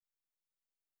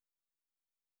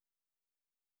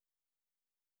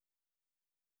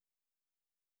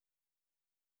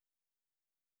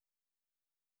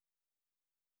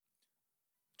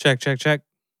Check, check, check.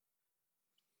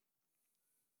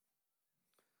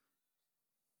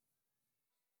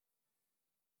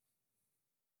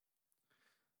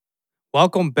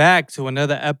 Welcome back to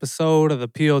another episode of the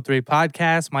PO3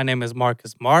 podcast. My name is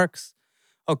Marcus Marks.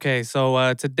 Okay,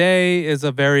 so today is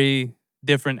a very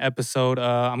different episode.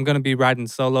 I'm going to be riding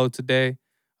solo today.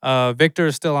 Victor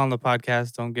is still on the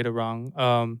podcast, don't get it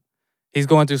wrong. He's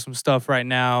going through some stuff right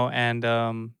now,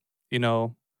 and, you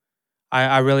know,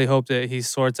 I really hope that he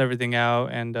sorts everything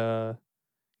out and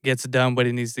gets done what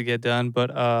he needs to get done.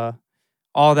 But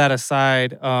all that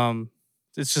aside,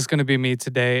 it's just gonna be me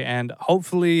today, and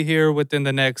hopefully here within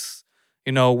the next,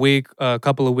 week, a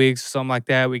couple of weeks, something like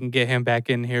that, we can get him back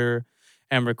in here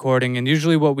and recording. And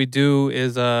usually, what we do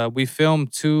is we film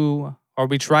two, or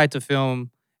we try to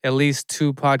film at least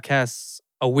two podcasts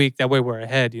a week. That way, we're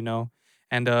ahead,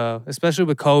 And especially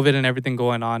with COVID and everything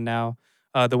going on now,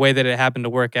 the way that it happened to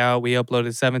work out, we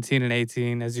uploaded 17 and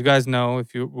 18, as you guys know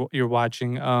if you're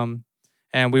watching.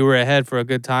 And we were ahead for a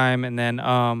good time. And then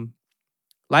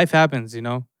life happens,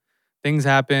 things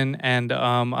happen. And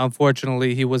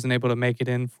unfortunately, he wasn't able to make it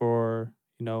in for,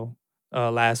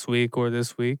 last week or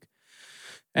this week.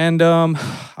 And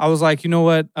I was like, you know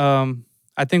what?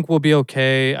 I think we'll be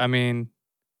okay. I mean,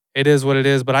 it is what it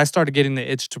is. But I started getting the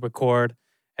itch to record.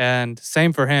 And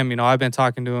same for him. I've been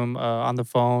talking to him on the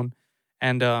phone,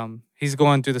 and he's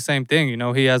going through the same thing.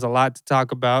 He has a lot to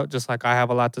talk about, just like I have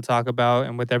a lot to talk about.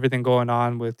 And with everything going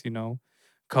on with,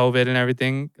 COVID and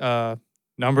everything,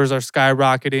 numbers are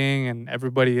skyrocketing, and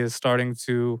everybody is starting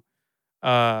to,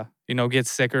 get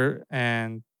sicker.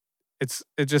 And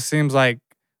it just seems like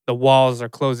the walls are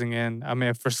closing in. I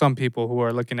mean, for some people who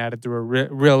are looking at it through a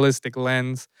realistic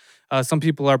lens, some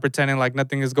people are pretending like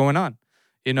nothing is going on,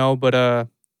 But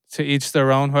to each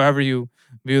their own. However you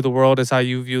view the world is how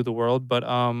you view the world. But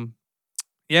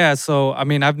yeah. So I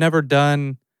mean, I've never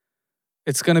done.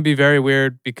 It's gonna be very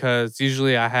weird because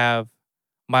usually I have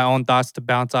my own thoughts to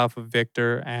bounce off of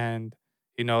Victor, and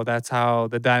that's how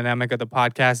the dynamic of the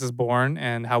podcast is born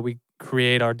and how we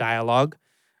create our dialogue,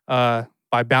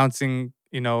 by bouncing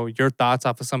your thoughts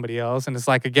off of somebody else. And it's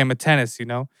like a game of tennis,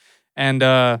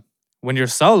 and when you're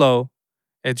solo,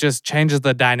 it just changes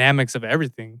the dynamics of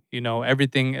everything.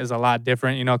 Everything is a lot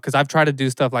different, because I've tried to do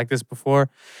stuff like this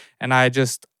before, and I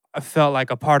felt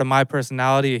like a part of my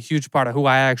personality, a huge part of who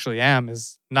I actually am,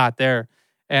 is not there.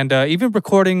 And even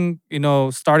recording,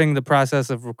 starting the process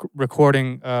of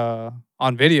recording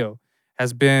on video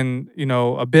has been,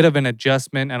 a bit of an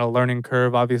adjustment and a learning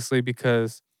curve, obviously,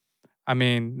 because I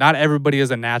mean, not everybody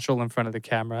is a natural in front of the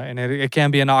camera, and it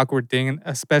can be an awkward thing,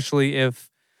 especially if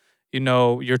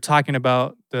you're talking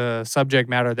about the subject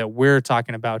matter that we're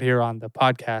talking about here on the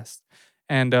podcast.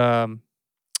 And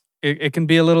it can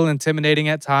be a little intimidating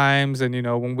at times. And,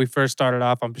 when we first started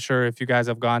off, I'm sure if you guys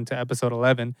have gone to episode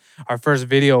 11, our first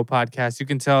video podcast, you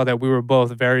can tell that we were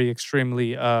both very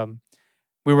extremely,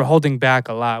 we were holding back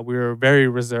a lot. We were very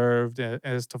reserved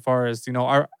as to far as,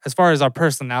 as far as our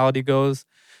personality goes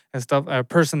and stuff, our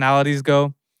personalities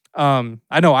go.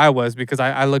 I know I was, because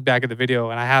I look back at the video,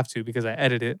 and I have to because I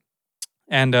edit it,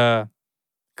 and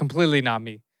completely not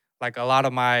me. Like, a lot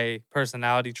of my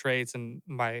personality traits and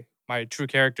my true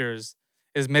characters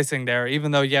is missing there.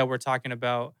 Even though, yeah, we're talking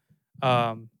about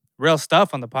real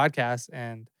stuff on the podcast,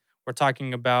 and we're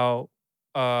talking about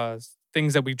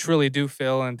things that we truly do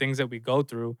feel and things that we go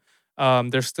through.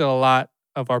 There's still a lot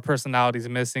of our personalities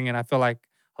missing, and I feel like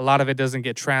a lot of it doesn't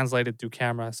get translated through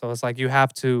camera. So it's like you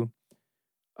have to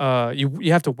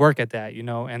you have to work at that,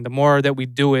 and the more that we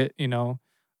do it,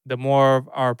 the more of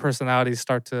our personalities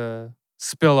start to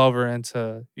spill over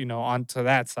into, onto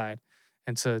that side,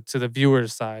 and to the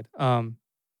viewer's side.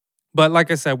 But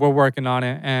like I said, we're working on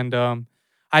it, and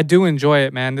I do enjoy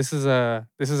it, man. This is a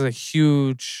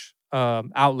huge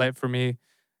outlet for me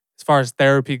as far as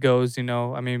therapy goes.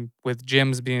 I mean, with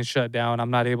gyms being shut down, I'm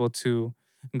not able to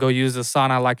go use the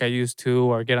sauna like I used to,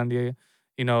 or get on the,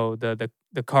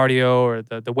 the cardio or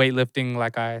the weightlifting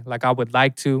like I would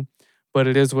like to. But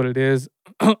it is what it is,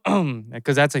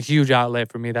 because that's a huge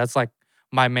outlet for me. That's like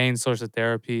my main source of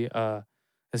therapy.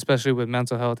 Especially with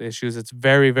mental health issues, it's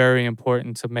very, very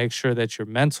important to make sure that your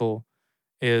mental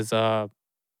is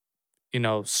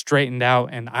straightened out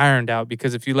and ironed out.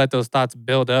 Because if you let those thoughts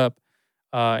build up,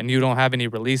 and you don't have any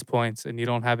release points, and you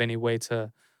don't have any way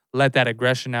to let that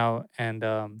aggression out, and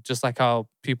just like how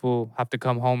people have to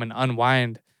come home and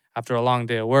unwind after a long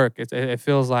day of work, it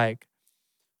feels like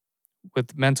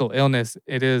with mental illness,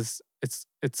 it's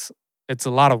a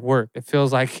lot of work. It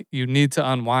feels like you need to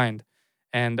unwind,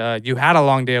 and you had a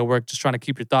long day of work just trying to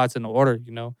keep your thoughts in order,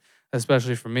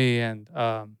 especially for me. And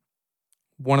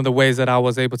one of the ways that I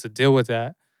was able to deal with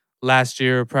that, last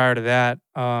year prior to that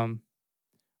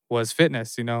was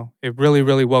fitness. It really,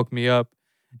 really woke me up,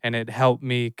 and it helped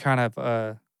me kind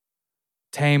of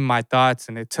tame my thoughts,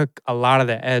 and it took a lot of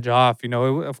the edge off.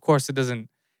 Of course, it doesn't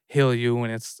heal you,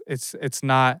 and it's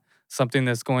not something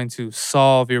that's going to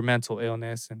solve your mental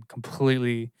illness and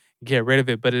completely get rid of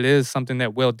it, but it is something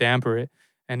that will damper it,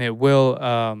 and it will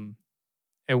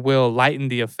lighten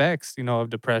the effects, of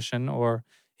depression, or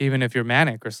even if you're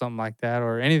manic or something like that,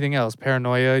 or anything else,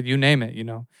 paranoia, you name it,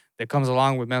 that comes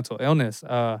along with mental illness.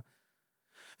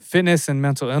 Fitness and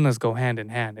mental illness go hand in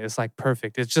hand. It's like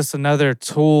perfect. It's just another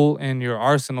tool in your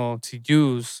arsenal to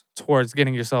use towards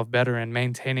getting yourself better and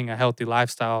maintaining a healthy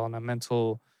lifestyle and and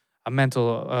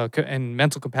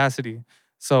mental capacity.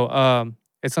 So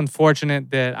it's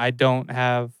unfortunate that I don't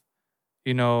have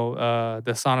the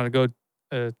sauna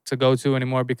to go to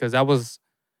anymore, because that was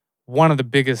one of the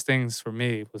biggest things for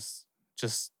me, was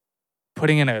just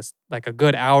putting in like a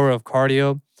good hour of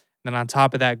cardio. And then on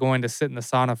top of that, going to sit in the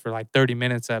sauna for like 30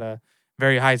 minutes at a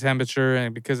very high temperature.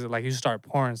 And because like you start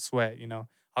pouring sweat.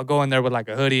 I'll go in there with like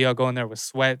a hoodie, I'll go in there with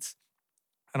sweats,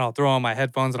 and I'll throw on my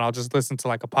headphones and I'll just listen to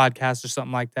like a podcast or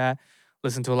something like that.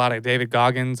 Listen to a lot of David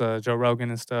Goggins, Joe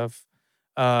Rogan and stuff.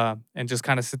 And just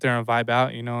kind of sit there and vibe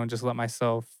out, and just let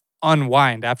myself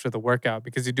unwind after the workout,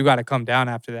 because you do got to come down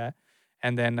after that.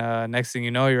 And then next thing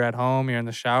you know, you're at home, you're in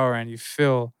the shower, and you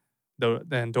feel the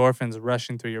endorphins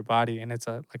rushing through your body, and it's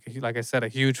like I said, a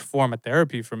huge form of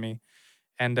therapy for me.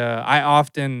 And I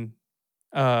often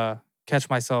uh, catch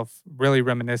myself really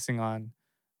reminiscing on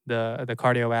the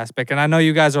cardio aspect. And I know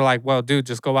you guys are like, well, dude,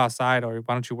 just go outside, or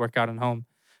why don't you work out at home?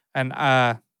 And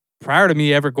prior to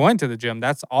me ever going to the gym,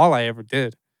 that's all I ever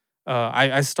did.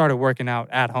 I started working out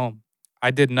at home.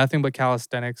 I did nothing but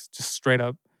calisthenics, just straight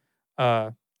up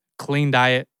uh, clean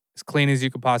diet, as clean as you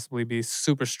could possibly be,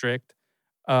 super strict.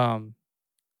 Um,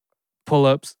 Pull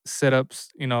ups, sit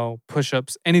ups, push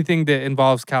ups, anything that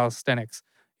involves calisthenics,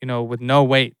 with no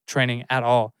weight training at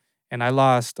all. And I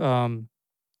lost 25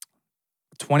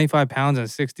 pounds in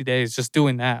 60 days just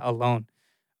doing that alone.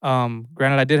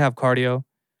 Granted, I did have cardio.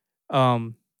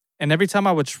 Um, and every time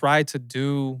I would try to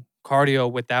do cardio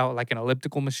without like an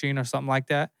elliptical machine or something like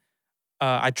that,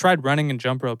 I tried running and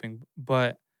jump roping.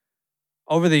 But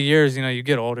over the years, you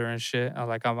get older and shit.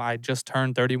 I just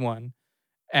turned 31,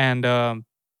 and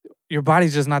your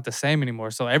body's just not the same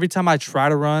anymore. So every time I try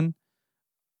to run,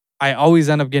 I always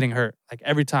end up getting hurt. Like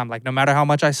every time, like no matter how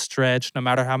much I stretch, no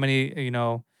matter how many,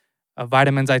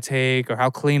 vitamins I take, or how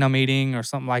clean I'm eating or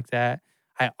something like that,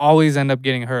 I always end up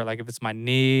getting hurt. Like if it's my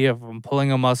knee, if I'm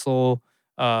pulling a muscle,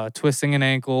 twisting an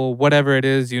ankle, whatever it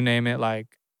is, you name it, like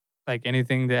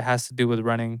anything that has to do with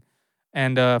running.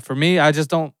 And for me, I just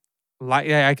don't like.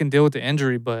 Yeah, I can deal with the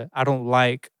injury, but I don't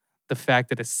like the fact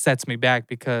that it sets me back,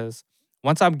 because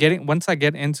once I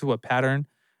get into a pattern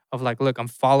of like, look, I'm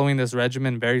following this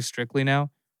regimen very strictly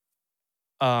now.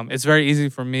 It's very easy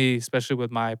for me, especially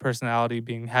with my personality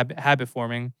being habit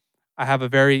forming. I have a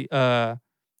very I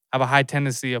have a high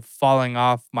tendency of falling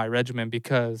off my regimen,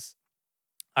 because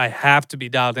I have to be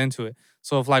dialed into it.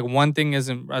 So if like one thing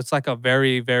isn't, it's like a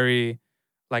very, very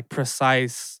like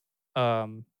precise,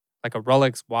 um, like a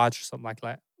Rolex watch or something like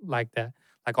that.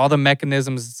 Like all the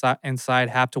mechanisms inside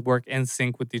have to work in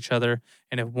sync with each other.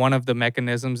 And if one of the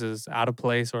mechanisms is out of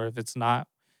place, or if it's not,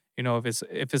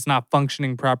 if it's not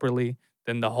functioning properly,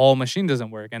 then the whole machine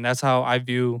doesn't work. And that's how I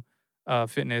view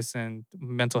fitness and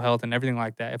mental health and everything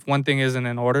like that. If one thing isn't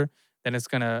in order, then it's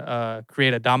gonna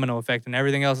create a domino effect, and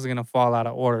everything else is gonna fall out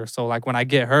of order. So like when I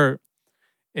get hurt,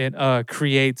 it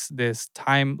creates this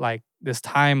time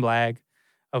lag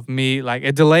of me, like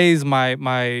it delays my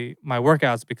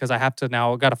workouts, because I have to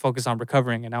now got to focus on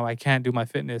recovering, and now I can't do my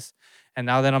fitness. And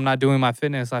now that I'm not doing my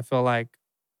fitness, I feel like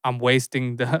I'm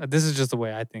wasting the this is just the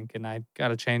way I think, and I got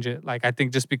to change it. Like I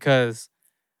think just because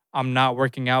I'm not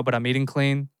working out, but I'm eating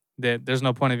clean, that there's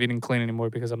no point of eating clean anymore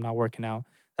because I'm not working out.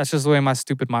 That's just the way my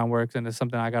stupid mind works, and it's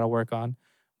something I gotta work on.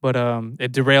 But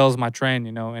it derails my train,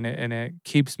 and it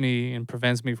keeps me and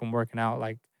prevents me from working out.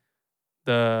 Like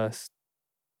the s-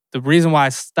 the reason why I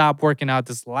stopped working out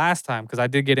this last time, because I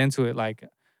did get into it like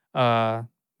uh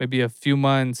maybe a few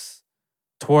months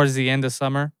towards the end of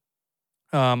summer.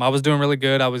 I was doing really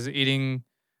good. I was eating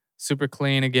super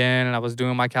clean again, and I was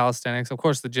doing my calisthenics. Of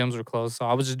course, the gyms were closed, so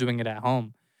I was just doing it at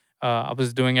home. I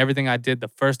was doing everything I did the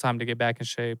first time to get back in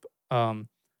shape,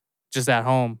 just at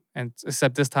home, and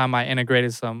except this time I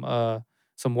integrated some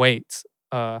weights,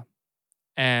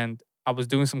 and I was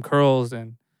doing some curls,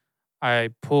 and I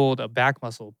pulled a back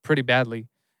muscle pretty badly,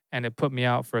 and it put me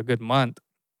out for a good month.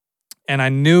 And I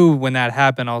knew when that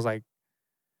happened, I was like,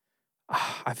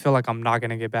 I feel like I'm not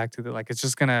gonna get back to the like it's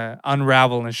just gonna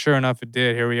unravel, and sure enough, it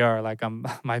did. Here we are. Like I'm,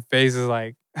 my face is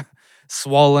like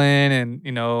swollen,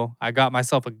 and I got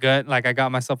myself a gut. Like I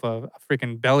got myself a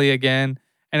freaking belly again.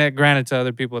 And granted, to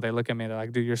other people, they look at me, they're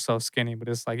like, "Dude, you're so skinny." But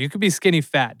it's like you could be skinny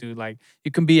fat, dude. Like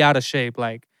you can be out of shape.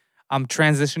 Like I'm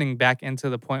transitioning back into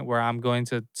the point where I'm going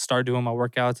to start doing my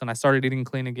workouts, and I started eating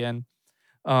clean again.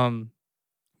 Um,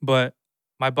 but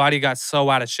my body got so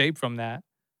out of shape from that,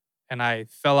 and I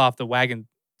fell off the wagon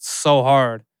so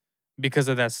hard because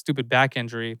of that stupid back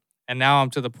injury. And now I'm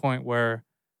to the point where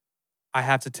I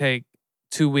have to take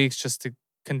 2 weeks just to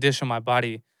condition my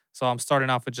body. So I'm starting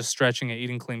off with just stretching and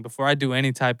eating clean before I do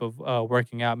any type of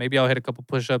working out. Maybe I'll hit a couple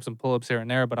push-ups and pull-ups here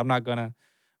and there, but I'm not gonna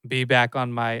be back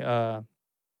on my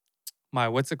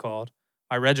what's it called?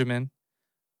 My regimen.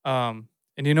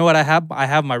 And you know what I have? I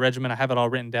have my regimen. I have it all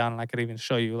written down, and I could even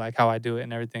show you like how I do it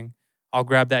and everything. I'll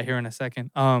grab that here in a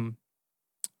second.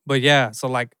 But yeah, so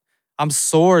like I'm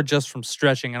sore just from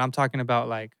stretching, and I'm talking about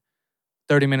like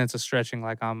 30 minutes of stretching.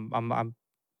 Like I'm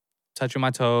touching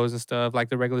my toes and stuff, like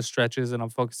the regular stretches, and I'm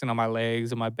focusing on my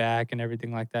legs and my back and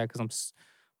everything like that because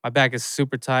my back is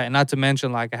super tight. And not to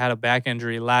mention, like I had a back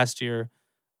injury last year.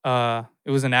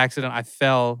 It was an accident. I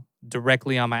fell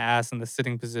directly on my ass in the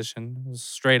sitting position, it was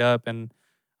straight up, and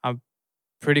I'm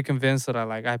pretty convinced that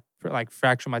I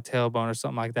fractured my tailbone or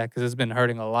something like that because it's been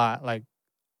hurting a lot, like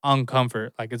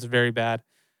uncomfort, like it's very bad.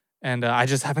 And I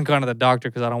just haven't gone to the doctor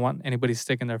because I don't want anybody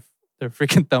sticking their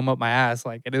freaking thumb up my ass.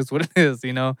 Like it is what it is,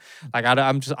 you know. Like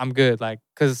I'm good. Like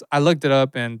because I looked it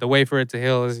up, and the way for it to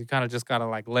heal is you kind of just gotta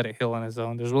like let it heal on its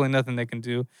own. There's really nothing they can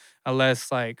do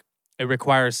unless like it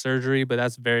requires surgery, but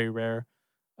that's very rare.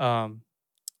 Um,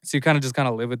 so you kind of just kind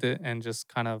of live with it and just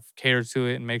kind of cater to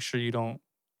it and make sure you don't,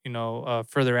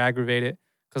 further aggravate it.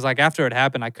 Because like after it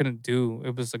happened, I couldn't do.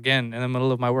 It was again in the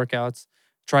middle of my workouts.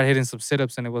 Tried hitting some sit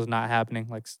ups and it was not happening.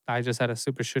 Like I just had a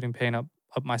super shooting pain up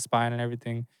my spine and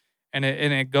everything, and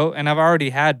I've already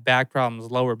had back problems,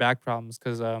 lower back problems,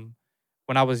 because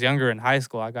when I was younger in high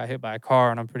school, I got hit by a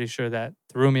car, and I'm pretty sure that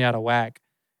threw me out of whack.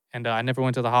 And I never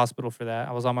went to the hospital for that.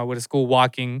 I was on my way to school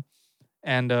walking,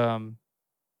 and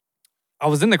I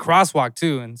was in the crosswalk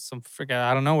too, and some freaking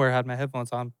I don't know where I had my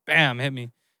headphones on. Bam, hit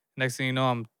me. Next thing you know,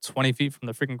 I'm 20 feet from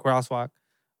the freaking crosswalk.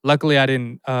 Luckily, I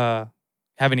didn't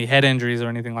have any head injuries or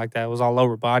anything like that. It was all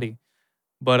lower body.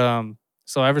 But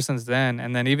so ever since then,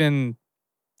 and then even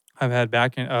I've had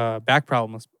back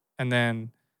problems, and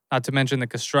then not to mention the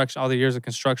construction, all the years of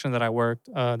construction that I worked.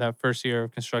 That first year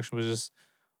of construction was just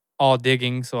all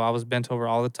digging, so I was bent over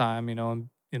all the time, and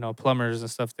plumbers and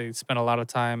stuff, they spend a lot of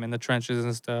time in the trenches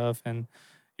and stuff, and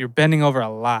you're bending over a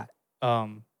lot.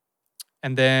 Um,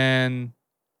 and then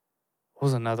what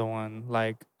was another one?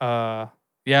 Like,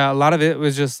 yeah, a lot of it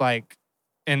was just like,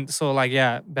 and so like,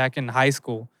 yeah, back in high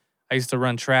school, I used to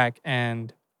run track,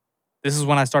 and this is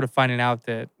when I started finding out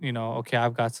that okay,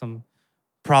 I've got some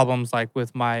problems like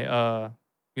with my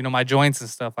my joints and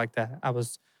stuff like that.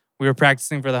 We were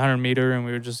practicing for the 100 meter, and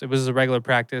it was a regular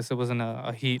practice. It wasn't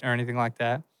a heat or anything like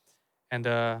that. And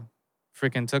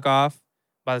freaking took off.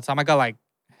 By the time I got like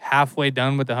halfway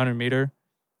done with the 100 meter,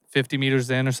 50 meters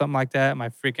in or something like that,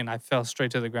 I fell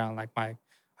straight to the ground. Like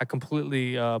I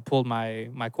completely pulled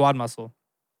my quad muscle,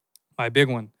 my big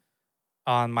one,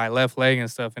 on my left leg and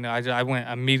stuff. And I went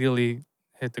immediately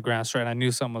hit the ground straight. I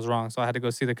knew something was wrong. So I had to go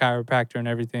see the chiropractor and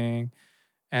everything.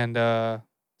 And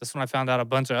that's when I found out a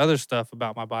bunch of other stuff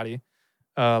about my body,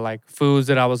 like foods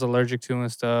that I was allergic to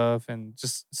and stuff, and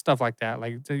just stuff like that.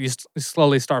 Like you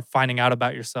slowly start finding out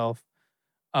about yourself,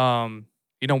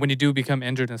 when you do become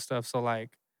injured and stuff. So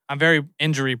like I'm very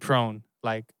injury prone.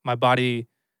 Like my body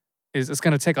it's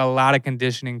gonna take a lot of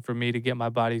conditioning for me to get my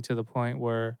body to the point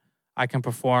where I can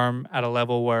perform at a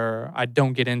level where I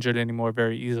don't get injured anymore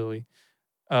very easily.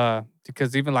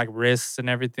 Because even like wrists and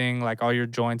everything, like all your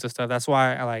joints and stuff, that's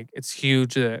why it's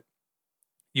huge that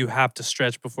you have to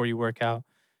stretch before you work out.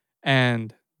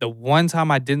 And the one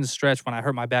time I didn't stretch when I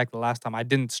hurt my back the last time, I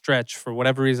didn't stretch for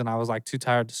whatever reason. I was like too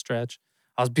tired to stretch.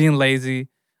 I was being lazy.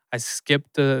 I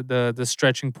skipped the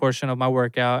stretching portion of my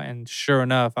workout, and sure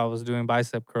enough, I was doing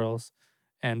bicep curls,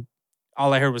 and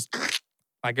all I heard was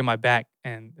like in my back.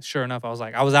 And sure enough, I was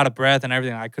out of breath and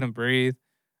everything. I couldn't breathe.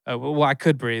 Well, I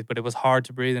could breathe, but it was hard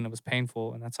to breathe and it was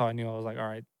painful. And that's how I knew. I was like, all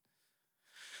right,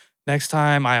 next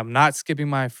time I am not skipping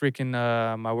my freaking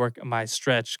my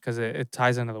stretch because it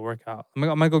ties into the workout. I'm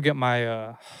gonna go get my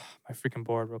my freaking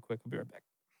board real quick. I'll be right back.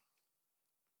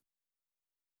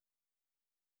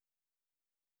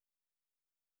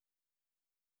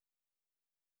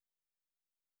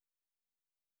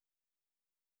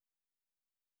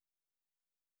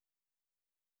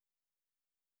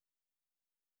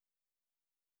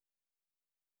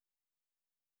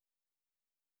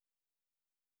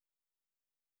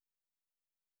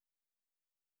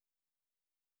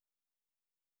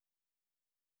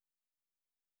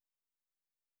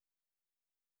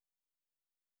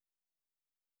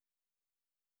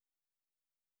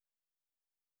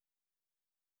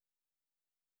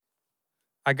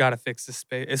 I gotta fix this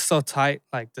space. It's so tight.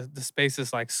 Like the space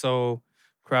is like so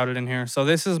crowded in here. So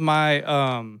this is my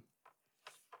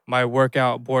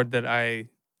workout board that I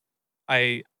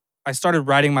I started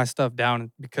writing my stuff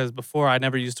down because before I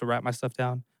never used to write my stuff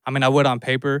down. I mean, I would on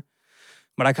paper,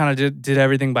 but I kind of did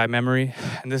everything by memory.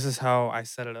 And this is how I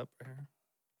set it up right here.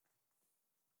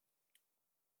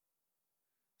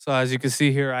 So as you can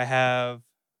see here, I have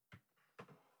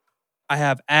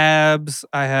abs.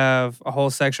 I have a whole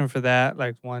section for that,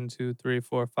 like one, two, three,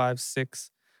 four, five,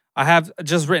 six. I have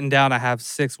just written down. I have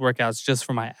six workouts just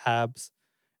for my abs,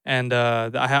 and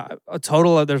I have a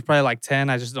total of there's probably like 10.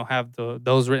 I just don't have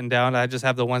those written down. I just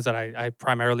have the ones that I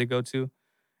primarily go to,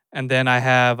 and then I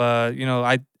have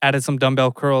I added some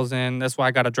dumbbell curls in. That's why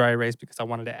I got a dry erase because I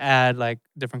wanted to add like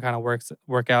different kind of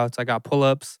workouts. I got pull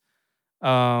ups.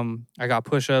 I got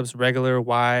push ups, regular,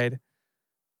 wide,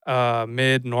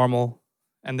 mid, normal,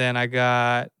 and then I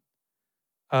got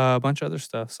a bunch of other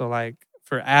stuff. So like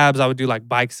for abs, I would do like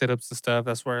bike sit ups and stuff.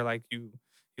 That's where like you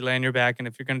lay on your back, and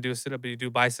if you're gonna do a sit up, you do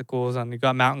bicycles. And you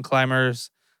got mountain climbers,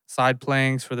 side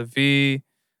planks for the V,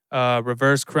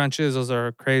 reverse crunches. Those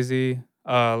are crazy.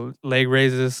 Leg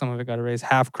raises. Some of it got to raise.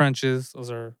 Half crunches. Those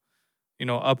are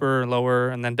upper and lower,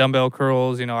 and then dumbbell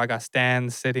curls. I got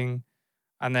stands, sitting,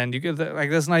 and then you get like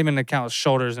that's not even account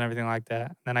shoulders and everything like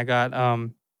that. Then I got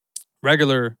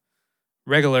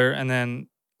regular and then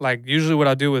like usually what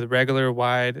I'll do with regular,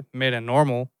 wide, mid, and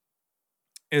normal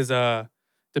is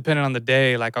depending on the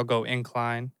day, like I'll go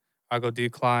incline, I'll go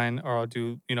decline, or I'll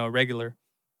do, regular,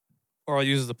 or I'll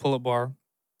use the pull-up bar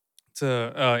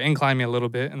to incline me a little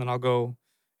bit, and then I'll go,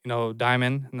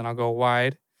 diamond, and then I'll go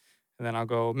wide, and then I'll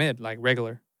go mid, like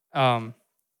regular. Um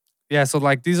yeah, so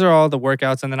like these are all the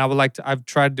workouts, and then I've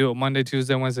tried to do it Monday,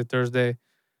 Tuesday, Wednesday, Thursday,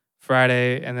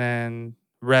 Friday, and then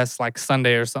rest like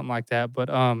Sunday or something like that. But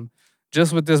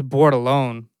just with this board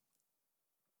alone,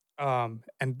 and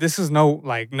this is no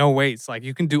weights. Like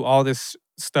you can do all this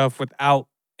stuff without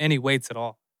any weights at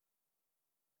all.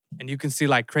 And you can see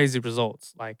like crazy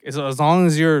results. Like as long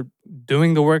as you're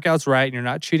doing the workouts right and you're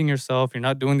not cheating yourself, you're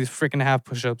not doing these freaking half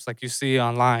push-ups like you see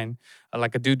online,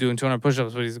 like a dude doing 200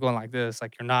 push-ups, but he's going like this.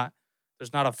 Like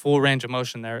there's not a full range of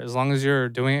motion there. As long as you're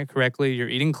doing it correctly, you're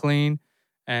eating clean,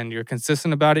 and you're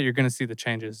consistent about it, you're gonna see the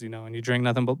changes. And you drink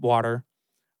nothing but water.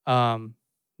 Um,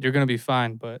 you're gonna be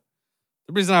fine. But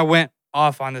the reason I went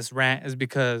off on this rant is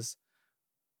because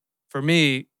for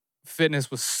me, fitness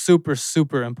was super,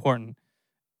 super important,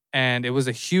 and it was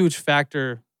a huge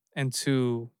factor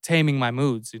into taming my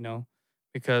moods,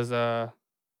 because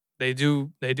they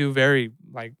do vary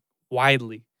like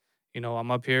widely.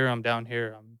 I'm up here, I'm down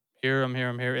here, I'm here, I'm here,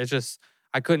 I'm here. It's just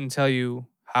I couldn't tell you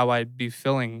how I'd be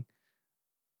feeling.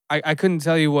 I couldn't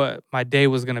tell you what my day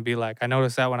was gonna be like. I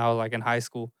noticed that when I was like in high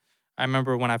school. I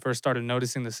remember when I first started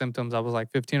noticing the symptoms, I was like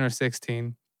 15 or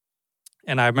 16.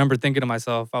 And I remember thinking to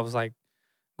myself, I was like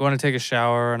going to take a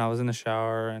shower, and I was in the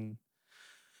shower, and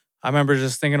I remember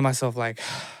just thinking to myself, like,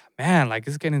 man, like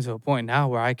it's getting to a point now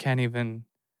where I can't even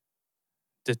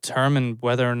determine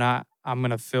whether or not I'm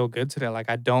gonna feel good today. Like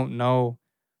I don't know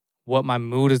what my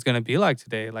mood is gonna be like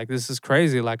today. Like this is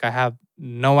crazy. Like I have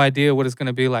no idea what it's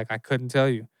gonna be like. I couldn't tell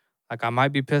you. Like I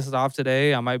might be pissed off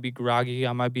today, I might be groggy,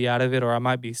 I might be out of it, or I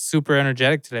might be super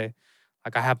energetic today.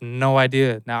 Like I have no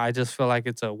idea. Now I just feel like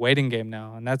it's a waiting game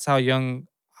now. And that's how young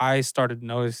I started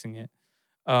noticing it.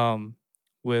 Um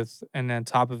with and then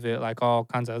top of it, like all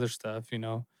kinds of other stuff.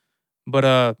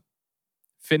 But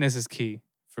fitness is key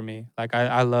for me. Like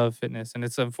I love fitness. And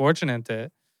it's unfortunate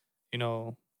that, you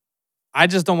know, I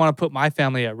just don't want to put my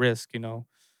family at risk.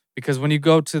 Because when you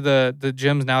go to the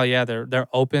gyms now, yeah, they're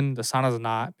open. The sauna's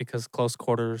not because close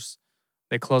quarters.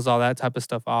 They close all that type of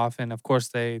stuff off, and of course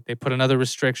they put another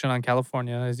restriction on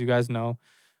California, as you guys know.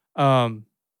 Um,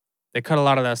 they cut a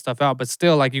lot of that stuff out, but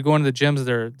still, like you go into the gyms,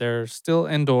 they're still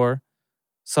indoor,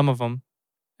 some of them,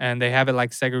 and they have it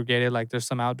like segregated. Like there's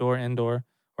some outdoor, indoor,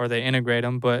 or they integrate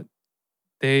them, but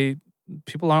they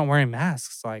people aren't wearing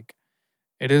masks. Like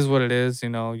it is what it is.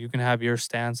 You can have your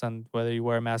stance on whether you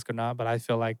wear a mask or not, but I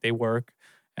feel like they work.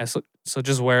 And so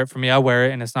just wear it. For me, I wear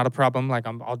it and it's not a problem. Like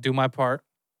I'll do my part.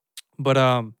 But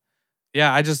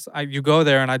yeah, you go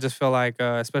there and I just feel like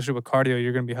especially with cardio,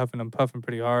 you're gonna be huffing and puffing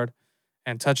pretty hard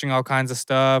and touching all kinds of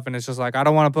stuff. And it's just like I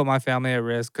don't want to put my family at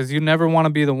risk because you never want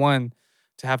to be the one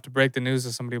to have to break the news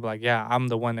to somebody, be like, yeah, I'm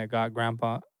the one that got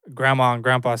grandma and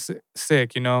grandpa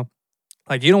sick.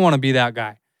 Like you don't want to be that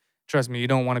guy. Trust me, you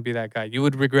don't want to be that guy. You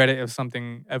would regret it if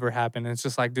something ever happened. And it's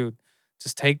just like, dude,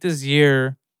 just take this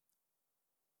year,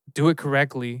 do it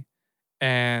correctly,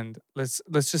 and let's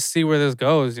just see where this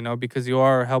goes, because you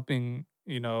are helping,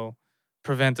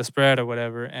 prevent the spread or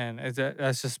whatever. And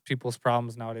that's just people's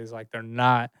problems nowadays. Like they're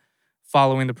not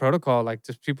following the protocol. Like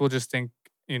just people just think,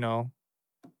 you know,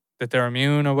 that they're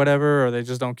immune or whatever, or they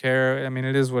just don't care. I mean,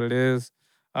 it is what it is.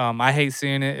 I hate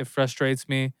seeing it. It frustrates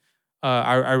me.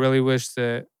 I really wish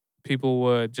that people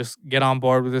would just get on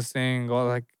board with this thing,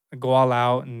 go all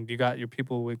out. And you got your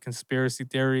people with conspiracy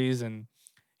theories, and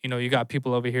you got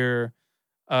people over here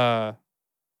uh,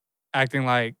 acting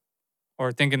like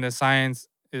or thinking that science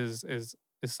is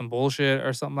some bullshit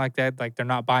or something like that. Like they're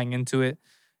not buying into it.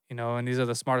 And these are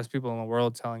the smartest people in the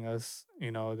world telling us,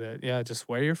 that yeah, just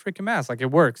wear your freaking mask. Like it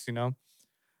works.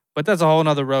 But that's a whole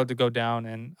nother road to go down.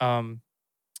 And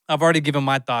I've already given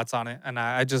my thoughts on it, and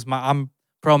I'm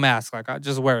pro mask. Like I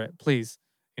just wear it, please.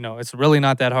 It's really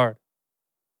not that hard.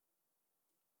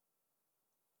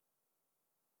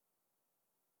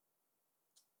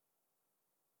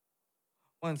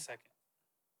 One second.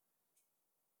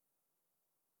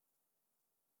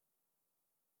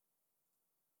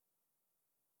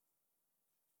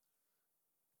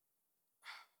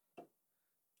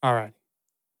 All right.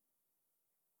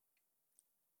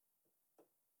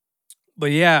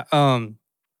 But yeah,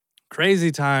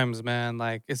 crazy times, man.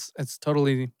 Like it's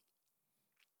totally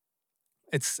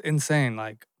it's insane.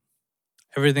 Like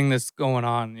everything that's going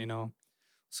on.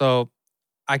 So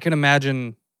I can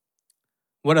imagine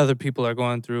what other people are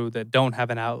going through that don't have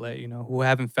an outlet, who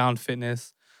haven't found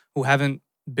fitness, who haven't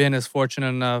been as fortunate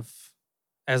enough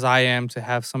as I am to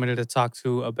have somebody to talk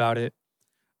to about it.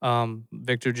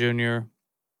 Victor Jr.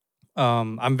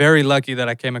 I'm very lucky that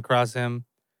I came across him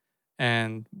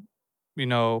and, you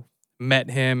know, met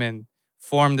him and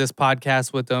formed this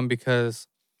podcast with him because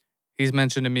he's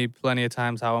mentioned to me plenty of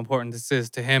times how important this is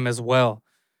to him as well.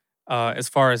 As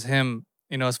far as him,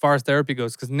 as far as therapy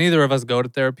goes, because neither of us go to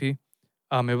therapy.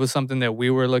 It was something that we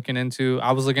were looking into.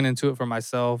 I was looking into it for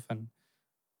myself, and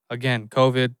again,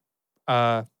 COVID.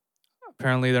 Uh,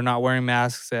 Apparently, they're not wearing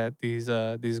masks at these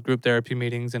group therapy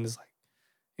meetings, and it's like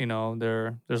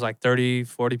there's like 30,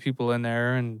 40 people in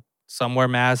there, and some wear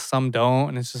masks, some don't,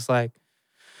 and it's just like,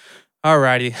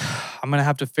 alrighty, I'm gonna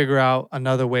have to figure out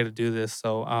another way to do this.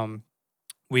 So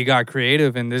we got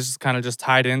creative, and this is kind of just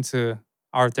tied into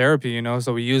our therapy.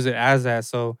 So we use it as that.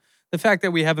 So the fact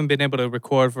that we haven't been able to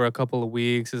record for a couple of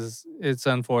weeks it's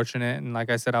unfortunate. And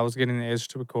like I said, I was getting the itch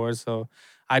to record, so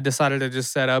I decided to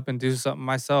just set up and do something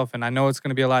myself. And I know it's going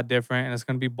to be a lot different and it's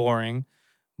going to be boring,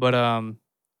 but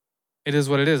it is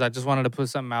what it is. I just wanted to put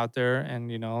something out there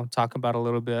and talk about a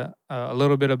little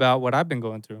bit about what I've been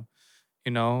going through.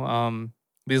 You know,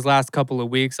 these last couple of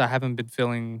weeks, I haven't been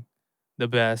feeling the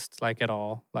best, like at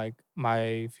all. Like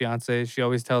my fiance, she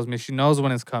always tells me she knows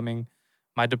when it's coming.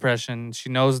 My depression, she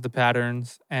knows the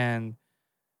patterns, and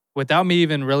without me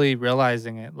even really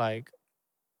realizing it, like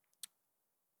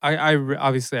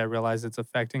obviously I realize it's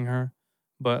affecting her,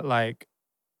 but like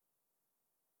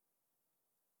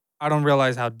I don't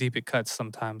realize how deep it cuts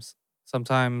sometimes.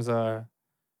 Sometimes,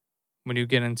 when you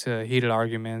get into heated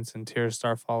arguments and tears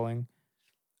start falling,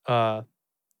 uh,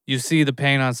 you see the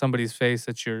pain on somebody's face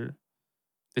that you're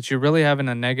really having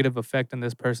a negative effect in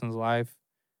this person's life,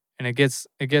 and it gets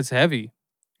heavy,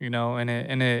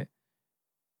 and it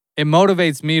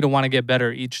motivates me to want to get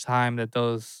better each time that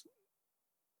those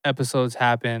episodes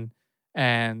happen,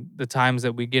 and the times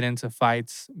that we get into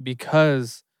fights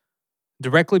because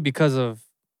directly because of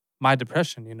my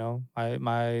depression,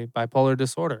 my bipolar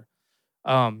disorder.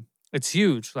 It's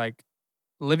huge. Like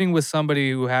living with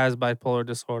somebody who has bipolar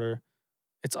disorder,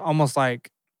 it's almost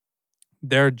like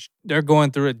they're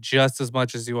going through it just as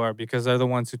much as you are because they're the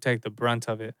ones who take the brunt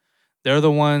of it. They're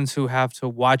the ones who have to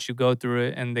watch you go through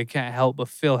it, and they can't help but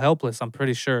feel helpless. I'm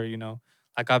pretty sure.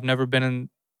 Like I've never been in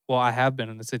well, I have been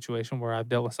in a situation where I've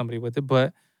dealt with somebody with it,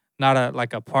 but not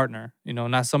a partner,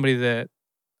 not somebody that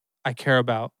I care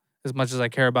about as much as I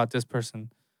care about this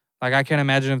person. Like I can't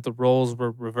imagine if the roles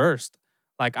were reversed.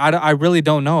 Like I really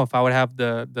don't know if I would have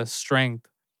the strength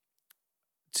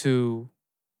to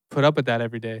put up with that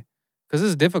every day because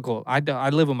it's difficult. I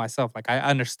live with myself. Like I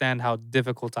understand how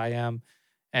difficult I am,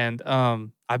 and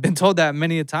I've been told that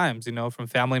many a times. From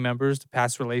family members to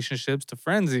past relationships to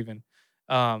friends even.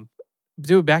 Um,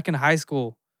 Dude, back in high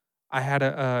school, I had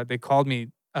a they called me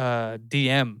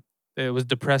DM. It was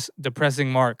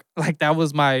depressing Mark. Like that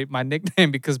was my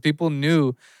nickname because people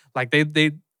knew like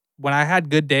they when I had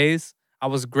good days, I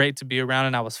was great to be around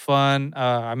and I was fun.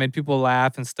 I made people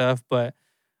laugh and stuff, but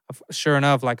sure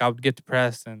enough, like I would get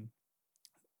depressed, and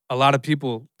a lot of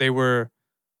people they were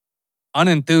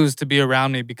unenthused to be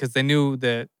around me because they knew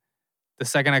that the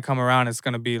second I come around, it's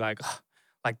gonna be like,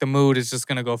 like the mood is just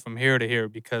gonna go from here to here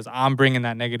because I'm bringing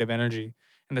that negative energy.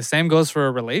 And the same goes for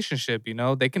a relationship,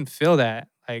 they can feel that.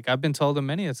 Like I've been told them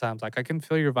many a times, like I can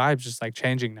feel your vibes just like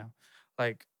changing now.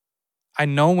 Like I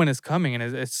know when it's coming, and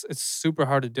it's super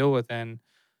hard to deal with. And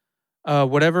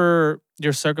whatever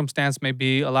your circumstance may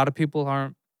be, a lot of people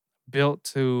aren't built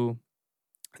to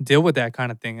deal with that kind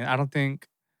of thing. And I don't think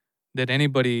that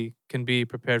anybody can be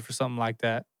prepared for something like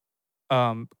that.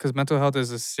 Because mental health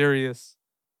is a serious,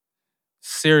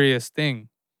 serious thing.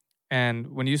 And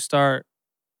when you start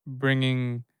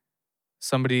bringing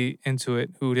somebody into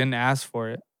it who didn't ask for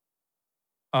it,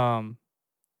 um,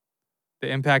 the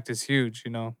impact is huge.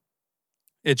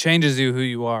 It changes you who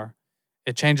you are.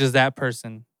 It changes that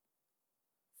person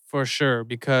for sure.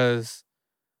 Because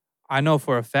I know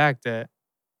for a fact that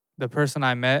the person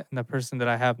I met and the person that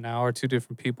I have now are two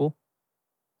different people.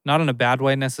 Not in a bad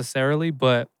way necessarily,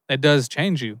 but it does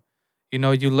change you.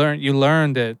 You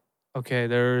learn that okay,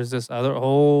 there's this other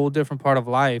whole different part of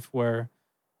life where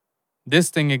this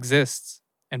thing exists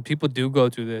and people do go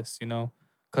through this.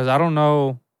 Cuz I don't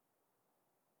know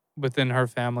within her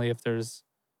family if there's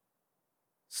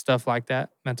stuff like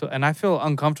that mental, and I feel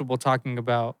uncomfortable talking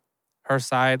about her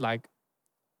side. Like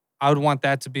I would want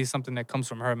that to be something that comes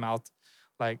from her mouth.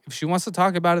 Like if she wants to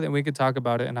talk about it, then we could talk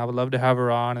about it, and I would love to have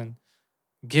her on and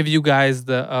give you guys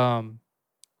the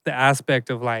aspect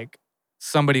of like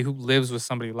somebody who lives with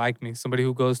somebody like me, somebody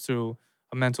who goes through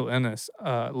a mental illness,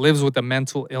 lives with a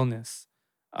mental illness.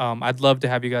 I'd love to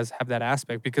have you guys have that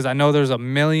aspect because I know there's a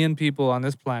million people on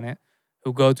this planet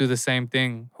who go through the same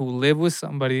thing, who live with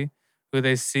somebody who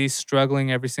they see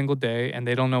struggling every single day and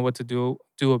they don't know what to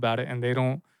do about it, and they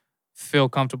don't feel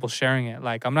comfortable sharing it.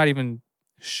 Like I'm not even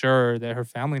sure that her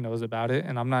family knows about it,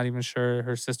 and I'm not even sure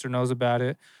her sister knows about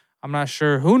it. I'm not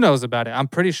sure who knows about it. I'm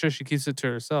pretty sure she keeps it to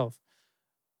herself.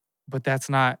 But that's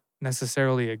not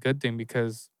necessarily a good thing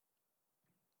because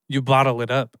you bottle it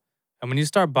up. And when you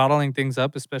start bottling things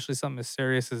up, especially something as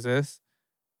serious as this,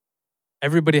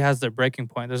 everybody has their breaking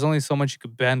point. There's only so much you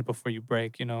could bend before you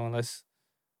break, unless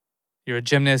you're a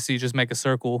gymnast, you just make a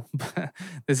circle. But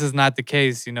this is not the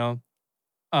case.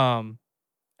 Um,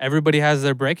 Everybody has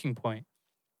their breaking point.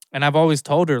 And I've always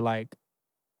told her, like,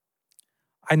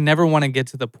 I never want to get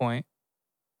to the point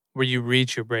where you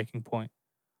reach your breaking point.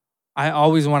 I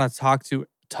always want to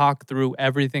talk through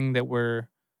everything that we're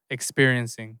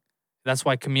experiencing. That's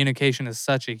why communication is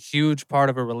such a huge part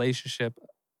of a relationship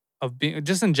of being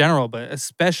just in general, but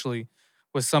especially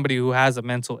with somebody who has a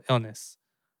mental illness.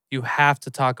 You have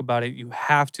to talk about it. You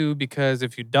have to, because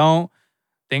if you don't,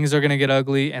 things are going to get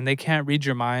ugly and they can't read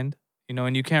your mind,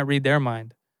 and you can't read their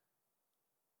mind.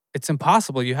 It's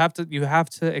impossible. You have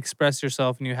to express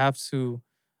yourself, and you have to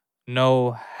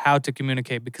know how to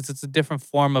communicate because it's a different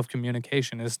form of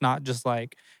communication. It's not just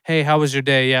like, "Hey, how was your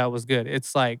day?" "Yeah, it was good."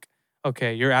 It's like,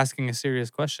 "Okay, you're asking a serious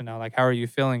question now. Like, how are you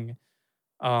feeling?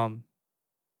 Um,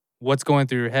 what's going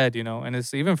through your head?" And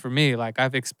it's even for me, like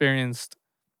I've experienced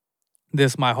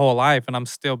this my whole life and I'm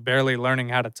still barely learning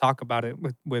how to talk about it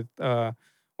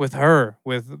with her,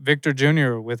 with Victor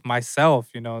Jr., with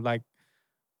myself. Like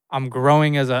I'm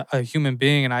growing as a human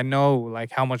being, and I know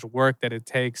like how much work that it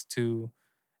takes to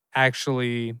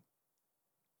actually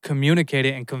communicate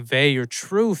it and convey your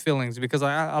true feelings, because a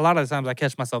lot of the times I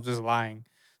catch myself just lying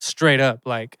straight up.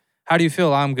 Like, how do you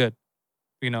feel? I'm good,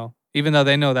 even though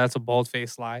they know that's a bold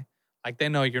faced lie. Like, they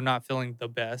know you're not feeling the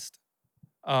best.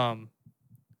 Um,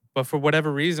 but for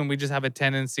whatever reason, we just have a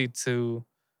tendency to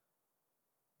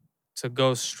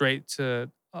go straight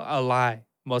to a lie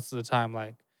most of the time,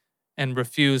 like, and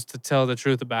refuse to tell the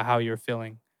truth about how you're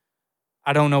feeling.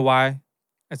 I don't know why.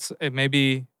 It may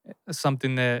be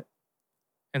something that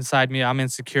inside me I'm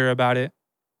insecure about it,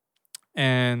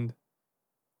 and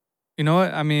you know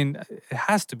what? I mean, it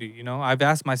has to be. I've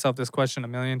asked myself this question a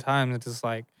million times. It's just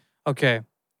like, okay,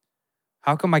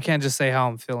 how come I can't just say how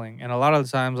I'm feeling? And a lot of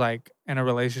the times, like in a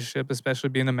relationship, especially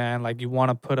being a man, like you want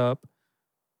to put up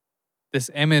this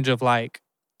image of like,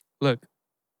 look,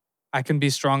 I can be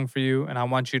strong for you, and I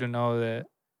want you to know that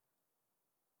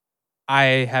I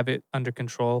have it under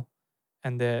control,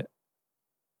 and that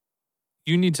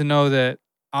you need to know that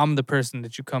I'm the person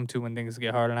that you come to when things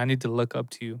get hard, and I need to look up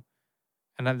to you.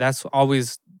 And that's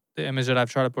always the image that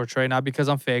I've tried to portray, not because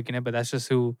I'm faking it, but that's just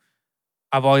who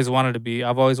I've always wanted to be.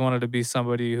 I've always wanted to be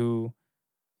somebody who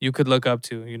you could look up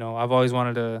to. I've always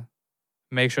wanted to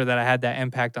make sure that I had that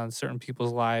impact on certain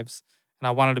people's lives. And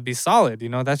I wanted to be solid.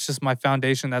 That's just my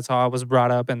foundation. That's how I was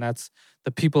brought up. And that's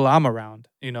the people I'm around.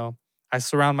 I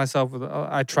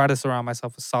try to surround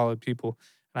myself with solid people.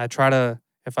 And I try to,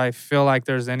 if I feel like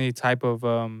there's any type of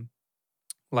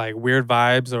like weird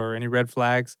vibes or any red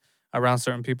flags around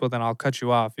certain people, then I'll cut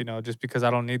you off, just because I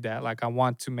don't need that. Like I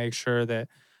want to make sure that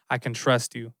I can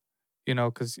trust you,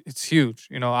 because it's huge.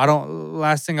 I don't,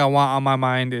 last thing I want on my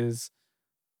mind is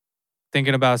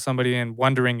thinking about somebody and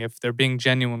wondering if they're being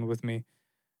genuine with me.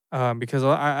 Because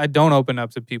I don't open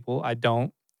up to people. I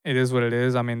don't. It is what it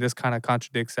is. I mean, this kind of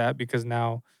contradicts that because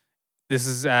now this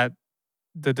is at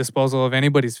the disposal of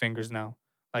anybody's fingers now.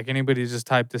 Like anybody just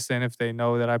type this in if they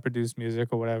know that I produce music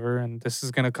or whatever, and this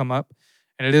is gonna come up,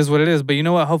 and it is what it is. But you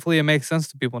know what? Hopefully, it makes sense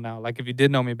to people now. Like if you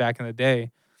did know me back in the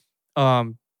day,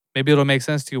 um, maybe it'll make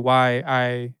sense to you why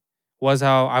I was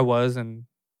how I was, and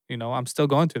I'm still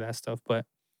going through that stuff. But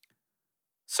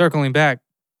circling back,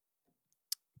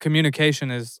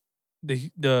 communication is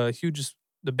the hugest,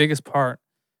 the biggest part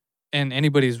in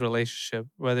anybody's relationship,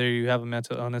 whether you have a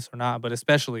mental illness or not, but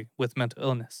especially with mental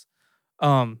illness.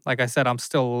 Like I said, I'm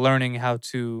still learning how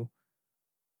to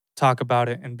talk about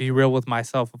it and be real with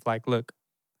myself of like, look,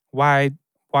 why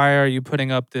why are you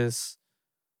putting up this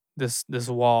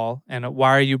wall, and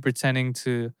why are you pretending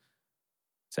to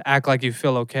act like you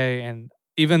feel okay? And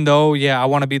even though, yeah, I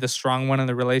want to be the strong one in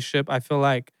the relationship, I feel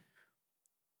like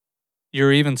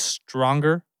you're even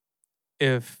stronger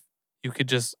if you could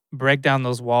just break down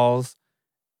those walls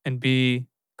and be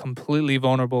completely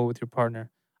vulnerable with your partner.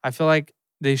 I feel like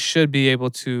they should be able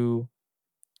to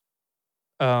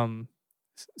um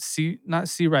see, not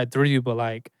see right through you, but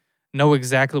like know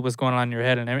exactly what's going on in your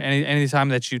head. And anytime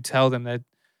that you tell them that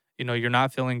you're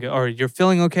not feeling good or you're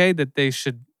feeling okay, that they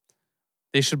should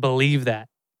believe that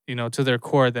to their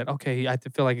core, that okay, I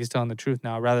feel like he's telling the truth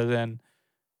now, rather than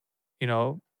you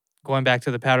know going back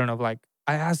to the pattern of like,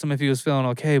 I asked him if he was feeling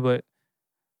okay, but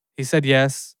he said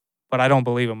yes, but I don't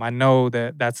believe him. I know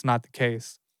that that's not the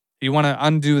case. You want to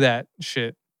undo that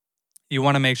shit. You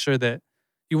want to make sure that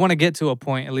you want to get to a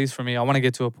point, at least for me, I want to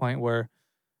get to a point where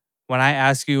when I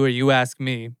ask you or you ask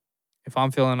me if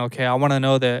I'm feeling okay, I want to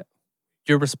know that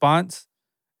your response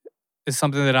is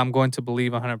something that I'm going to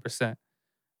believe 100%,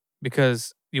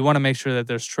 because you want to make sure that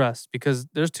there's trust, because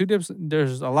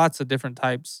there's lots of different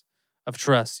types of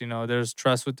trust. There's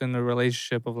trust within the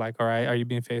relationship of like, all right, are you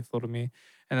being faithful to me?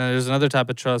 And then there's another type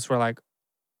of trust where like,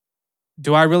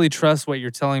 do I really trust what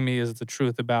you're telling me is the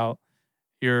truth about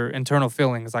your internal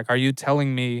feelings? Like, are you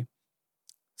telling me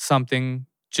something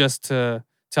just to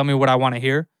tell me what I want to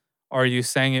hear? Or are you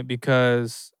saying it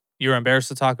because you're embarrassed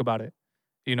to talk about it?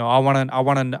 I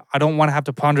don't want to have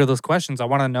to ponder those questions. I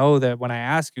want to know that when I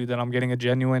ask you that I'm getting a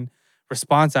genuine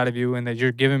response out of you and that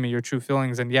you're giving me your true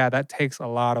feelings. And yeah, that takes a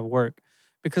lot of work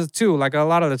because too, like a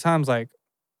lot of the times, like,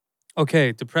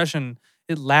 okay, depression,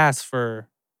 it lasts for,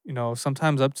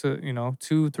 sometimes up to,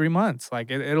 2, 3 months.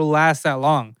 Like it'll last that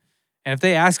long. And if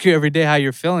they ask you every day how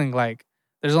you're feeling, like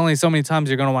there's only so many times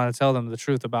you're gonna want to tell them the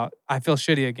truth about, I feel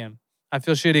shitty again. I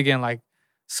feel shitty again. Like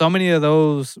so many of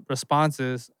those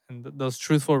responses and those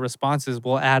truthful responses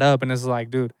will add up. And it's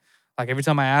like, dude, like every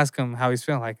time I ask him how he's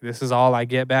feeling, like this is all I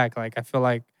get back. Like I feel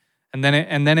like, and then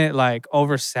it like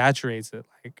oversaturates it.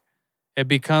 Like it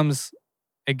becomes,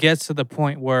 it gets to the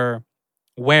point where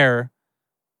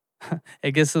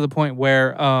it gets to the point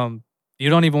where you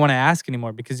don't even want to ask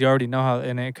anymore because you already know how,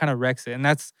 and it kind of wrecks it. And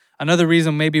that's another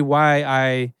reason maybe why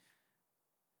I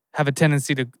have a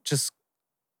tendency to just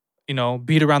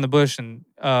beat around the bush and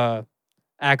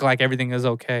act like everything is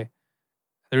okay.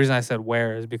 The reason I said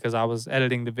where is because I was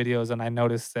editing the videos and I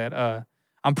noticed that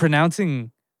I'm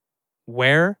pronouncing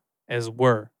where as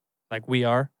were, like we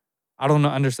are. I don't know,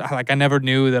 understand, like I never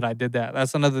knew that I did that.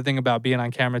 That's another thing about being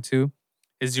on camera too,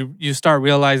 is you start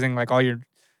realizing like all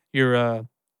your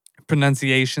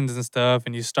pronunciations and stuff,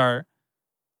 and you start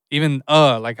even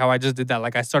like how I just did that.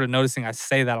 Like I started noticing I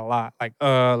say that a lot. Like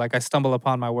I stumble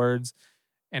upon my words,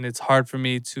 and it's hard for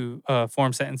me to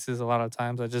form sentences a lot of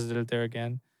times. I just did it there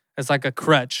again. It's like a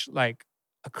crutch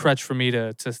for me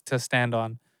to stand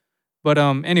on. But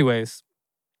anyways,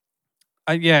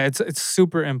 yeah, it's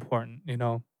super important.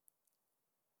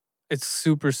 It's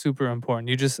super super important.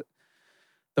 You just,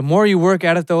 the more you work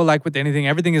at it though, like with anything,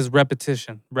 everything is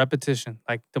repetition, repetition.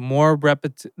 Like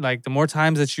like the more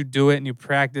times that you do it and you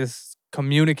practice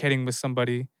communicating with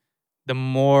somebody, the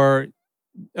more,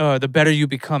 the better you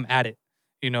become at it.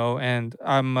 And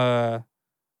I'm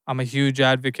a huge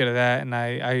advocate of that, and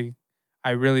I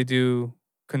really do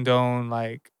condone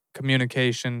like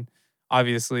communication,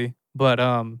 obviously, but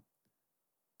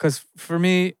because for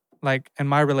me, like in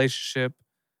my relationship,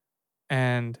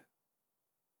 and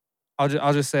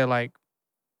I'll just say like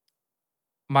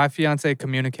my fiance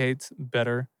communicates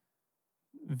better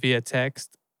via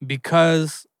text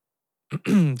because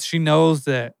she knows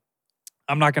that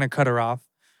I'm not gonna cut her off,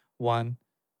 one,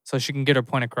 so she can get her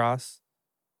point across.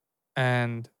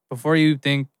 And before you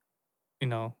think,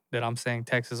 that I'm saying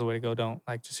text is the way to go, don't,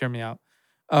 like, just hear me out.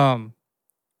 Um,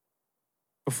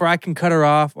 before I can cut her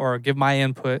off or give my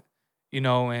input,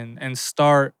 and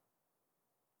start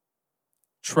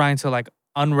trying to like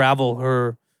unravel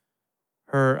her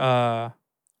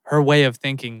her way of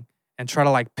thinking and try to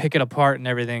like pick it apart and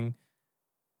everything.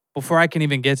 Before I can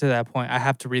even get to that point, I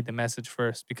have to read the message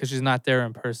first because she's not there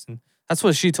in person. That's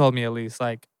what she told me at least.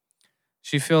 Like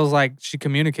she feels like she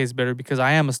communicates better because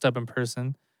I am a stubborn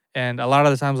person. And a lot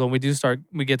of the times when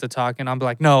we get to talking, I'm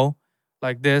like, no,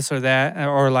 like this or that,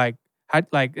 or like,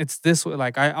 like it's this way.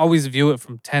 Like I always view it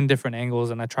from 10 different angles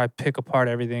and I try to pick apart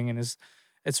everything. And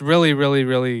it's really, really,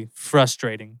 really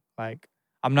frustrating. Like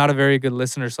I'm not a very good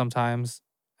listener sometimes,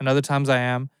 and other times I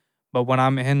am. But when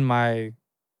I'm in my,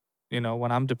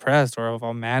 when I'm depressed or if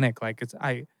I'm manic, like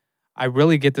I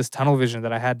really get this tunnel vision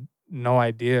that I had no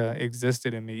idea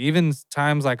existed in me. Even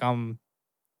times like I'm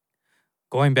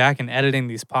going back and editing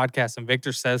these podcasts and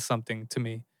Victor says something to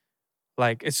me,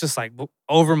 like it's just like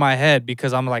over my head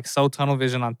because I'm like so tunnel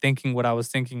vision on thinking what I was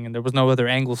thinking and there was no other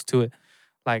angles to it.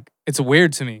 Like it's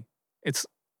weird to me. It's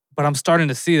but I'm starting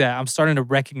to see that. I'm starting to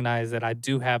recognize that I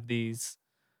do have these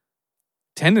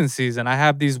tendencies and I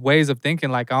have these ways of thinking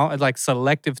like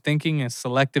selective thinking and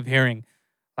selective hearing.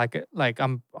 Like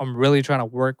I'm really trying to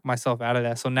work myself out of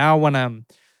that. So now when I'm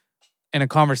in a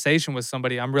conversation with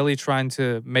somebody, I'm really trying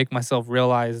to make myself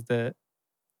realize that,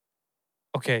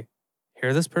 okay,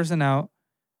 hear this person out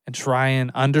and try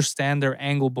and understand their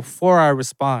angle before I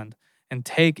respond and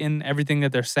take in everything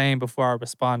that they're saying before I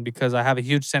respond because I have a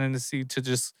huge tendency to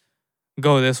just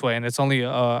go this way and it's only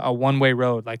a one-way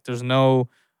road. Like there's no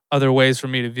other ways for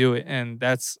me to view it. And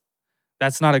that's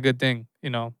not a good thing,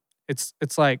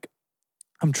 It's like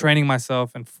I'm training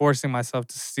myself and forcing myself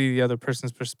to see the other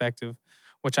person's perspective,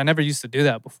 which I never used to do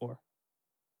that before.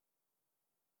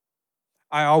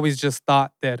 I always just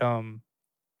thought that I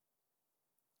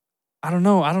don't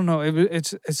know.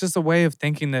 It's just a way of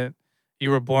thinking that you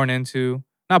were born into,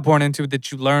 not born into,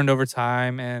 that you learned over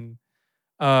time and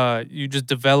you just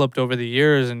developed over the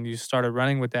years and you started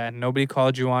running with that and nobody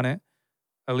called you on it.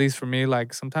 At least for me,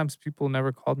 like sometimes people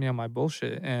never called me on my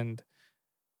bullshit and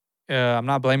I'm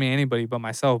not blaming anybody but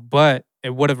myself, but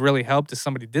it would have really helped if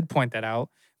somebody did point that out.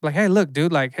 Like, hey, look,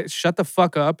 dude, like, hey, shut the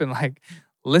fuck up and like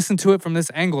listen to it from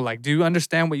this angle. Like, do you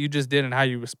understand what you just did and how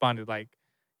you responded? Like,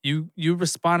 you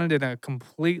responded in a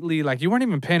completely like you weren't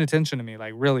even paying attention to me.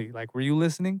 Like, really, like, were you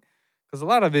listening? Because a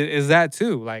lot of it is that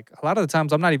too. Like, a lot of the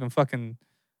times I'm not even fucking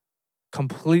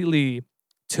completely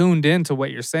tuned into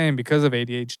what you're saying because of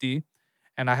ADHD,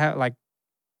 and I have like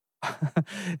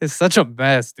it's such a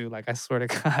mess, dude. Like I swear to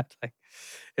God, like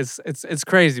it's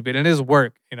crazy, but it is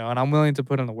work, and I'm willing to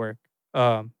put in the work.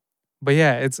 Um, but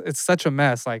yeah, it's such a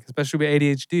mess. Like especially with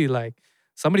ADHD, like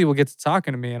somebody will get to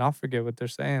talking to me and I'll forget what they're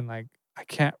saying. Like I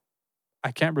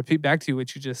can't repeat back to you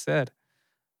what you just said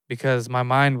because my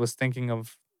mind was thinking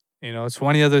of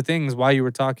 20 other things while you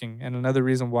were talking, and another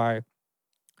reason why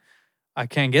I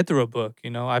can't get through a book.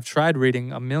 I've tried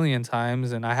reading a million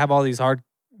times, and I have all these hard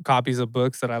copies of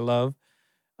books that I love,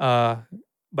 uh,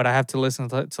 but I have to listen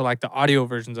to like the audio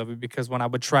versions of it because when I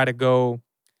would try to go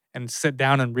and sit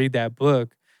down and read that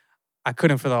book, I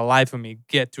couldn't for the life of me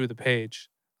get through the page.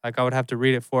 Like I would have to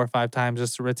read it 4 or 5 times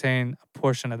just to retain a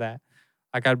portion of that.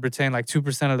 Like I'd retain like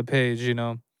 2% of the page,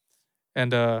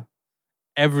 and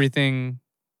everything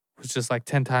was just like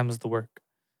 10 times the work.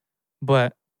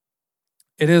 But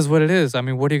it is what it is. I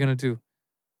mean, what are you gonna do?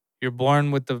 You're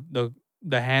born with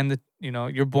the hand that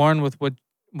you're born with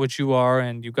what you are,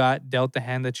 and you got dealt the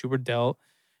hand that you were dealt,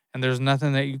 and there's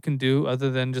nothing that you can do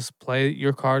other than just play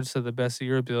your cards to the best of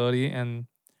your ability and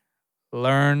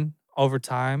learn over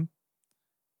time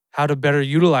how to better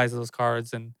utilize those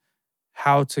cards and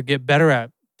how to get better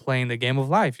at playing the game of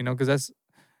life, because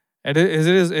it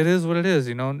is what it is,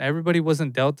 and everybody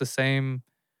wasn't dealt the same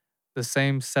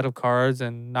set of cards,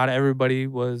 and not everybody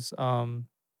was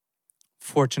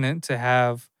fortunate to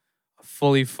have a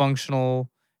fully functional,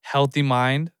 healthy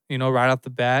mind, right off the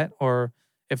bat. Or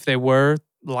if they were,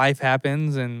 life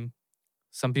happens, and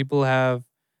some people have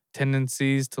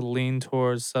tendencies to lean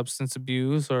towards substance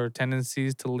abuse or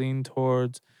tendencies to lean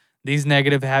towards these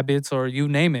negative habits, or you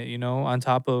name it, on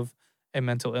top of a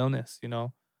mental illness,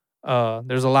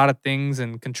 there's a lot of things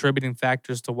and contributing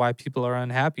factors to why people are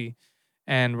unhappy.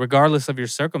 And regardless of your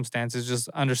circumstances, just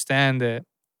understand that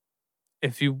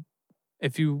if you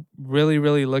if you really,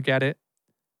 really look at it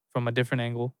from a different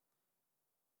angle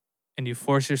and you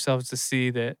force yourself to see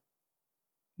that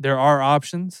there are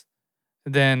options,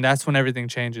 then that's when everything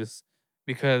changes.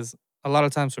 Because a lot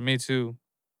of times for me too,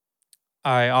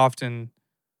 I often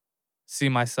see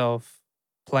myself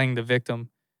playing the victim.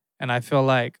 And I feel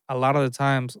like a lot of the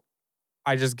times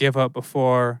I just give up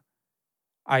before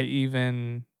I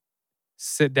even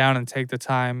sit down and take the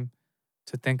time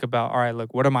to think about, all right,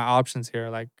 look, what are my options here?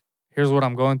 Like, here's what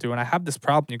I'm going through. And I have this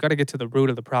problem. You got to get to the root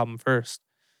of the problem first.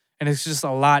 And it's just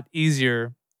a lot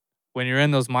easier when you're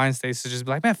in those mind states to just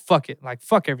be like, man, fuck it. Like,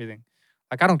 fuck everything.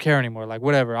 Like, I don't care anymore. Like,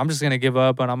 whatever. I'm just gonna give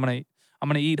up and I'm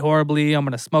gonna eat horribly. I'm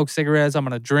gonna smoke cigarettes. I'm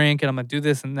gonna drink and I'm gonna do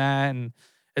this and that. And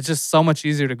it's just so much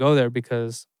easier to go there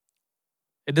because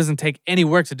it doesn't take any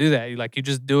work to do that. Like you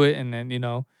just do it and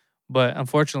then, but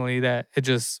unfortunately that it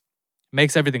just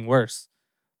makes everything worse.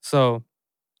 So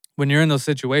when you're in those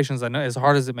situations, I know as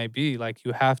hard as it may be, like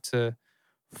you have to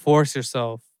force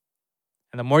yourself.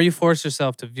 And the more you force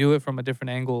yourself to view it from a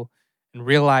different angle and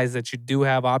realize that you do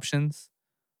have options,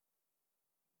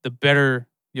 the better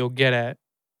you'll get at,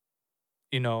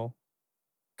 you know,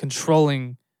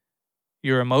 controlling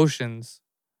your emotions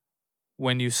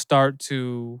when you start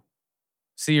to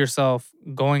see yourself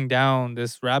going down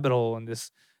this rabbit hole and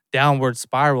this downward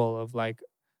spiral of like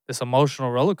this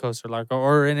emotional roller coaster, like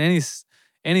or in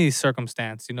any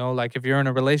circumstance, like if you're in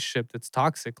a relationship that's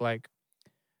toxic, like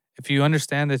if you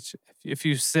understand that, if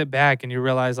you sit back and you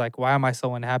realize like, why am I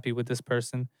so unhappy with this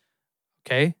person?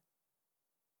 Okay,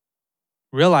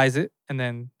 realize it and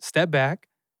then step back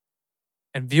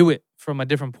and view it from a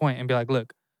different point and be like,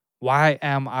 look, why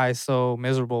am I so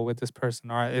miserable with this person?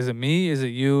 All right, is it me? Is it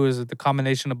you? Is it the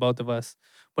combination of both of us?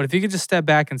 But if you could just step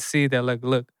back and see that, like,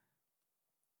 look,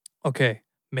 okay,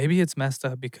 maybe it's messed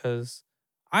up because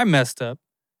I'm messed up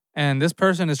and this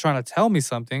person is trying to tell me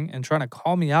something and trying to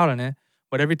call me out on it.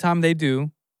 But every time they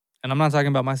do, and I'm not talking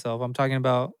about myself, I'm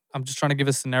just trying to give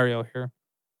a scenario here.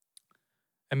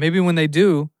 And maybe when they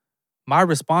do, my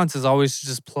response is always to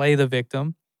just play the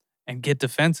victim and get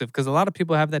defensive because a lot of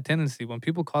people have that tendency. When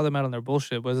people call them out on their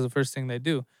bullshit, what is the first thing they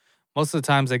do? Most of the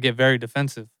times they get very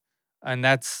defensive. And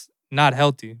that's not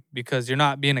healthy because you're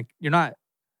not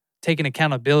taking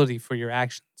accountability for your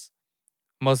actions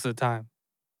most of the time.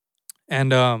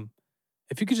 And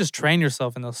if you could just train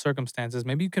yourself in those circumstances,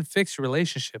 maybe you can fix your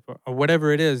relationship or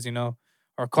whatever it is,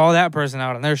 or call that person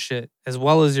out on their shit as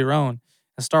well as your own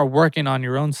and start working on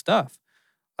your own stuff.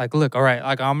 Like, look, all right,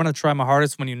 like I'm gonna try my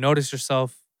hardest when you notice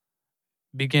yourself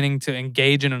beginning to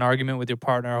engage in an argument with your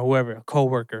partner or whoever, a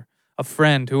coworker, a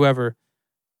friend, whoever.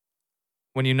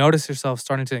 When you notice yourself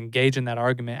starting to engage in that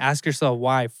argument, ask yourself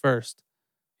why first.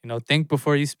 Think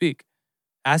before you speak.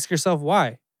 Ask yourself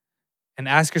why and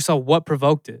ask yourself what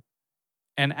provoked it.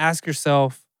 And ask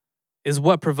yourself, is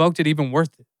what provoked it even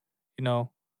worth it? You know,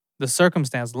 the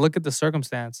circumstance, look at the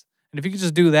circumstance. And if you could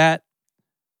just do that,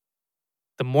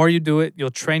 the more you do it, you'll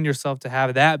train yourself to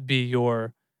have that be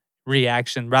your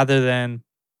reaction rather than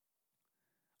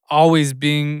always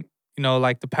being,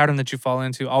 like the pattern that you fall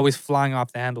into, always flying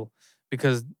off the handle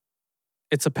because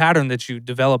it's a pattern that you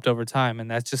developed over time. And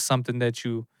that's just something that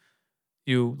you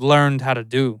learned how to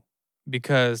do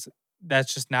because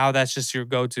that's just your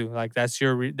go-to. Like that's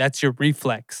your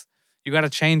reflex. You got to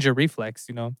change your reflex,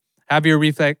 have your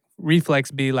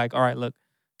reflex be like, all right, look,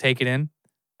 take it in,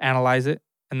 analyze it,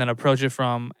 and then approach it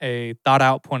from a thought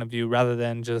out point of view rather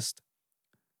than just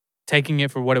taking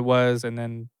it for what it was and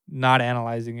then not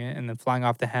analyzing it and then flying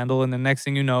off the handle. And the next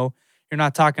thing you know, you're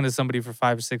not talking to somebody for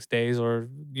 5 or 6 days or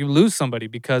you lose somebody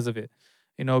because of it,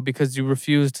 because you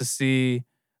refuse to see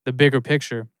the bigger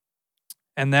picture.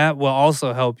 And that will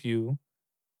also help you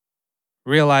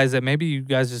realize that maybe you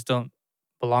guys just don't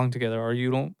belong together or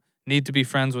you don't need to be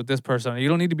friends with this person or you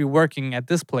don't need to be working at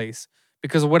this place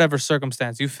because of whatever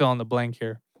circumstance you fill in the blank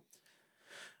here.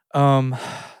 Um,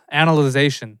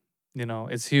 Analyzation,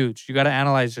 it's huge. You got to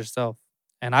analyze yourself.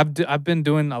 And I've been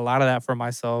doing a lot of that for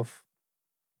myself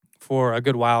for a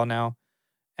good while now.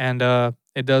 And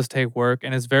it does take work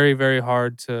and it's very, very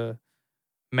hard to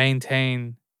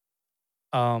maintain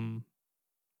um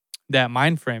that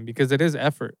mind frame because it is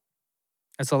effort.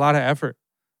 It's a lot of effort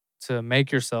to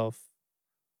make yourself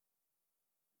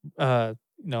uh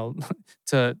you know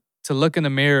to look in the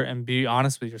mirror and be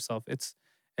honest with yourself.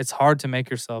 It's hard to make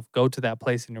yourself go to that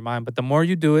place in your mind, but the more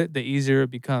you do it, the easier it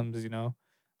becomes, Like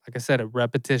I said, a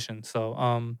repetition. So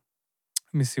let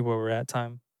me see where we're at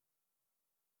time.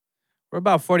 We're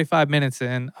about 45 minutes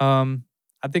in.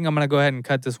 I think I'm going to go ahead and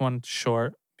cut this one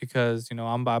short because,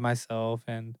 I'm by myself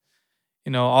and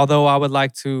although I would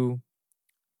like to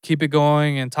keep it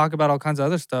going and talk about all kinds of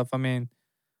other stuff, I mean,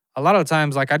 a lot of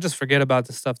times, like I just forget about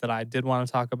the stuff that I did want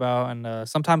to talk about, and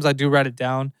sometimes I do write it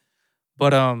down.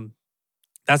 But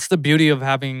that's the beauty of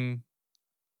having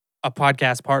a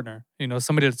podcast partner,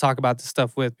 somebody to talk about this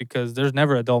stuff with, because there's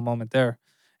never a dull moment there,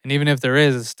 and even if there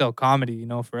is, it's still comedy,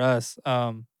 for us.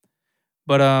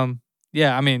 But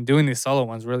yeah, I mean, doing these solo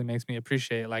ones really makes me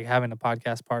appreciate like having a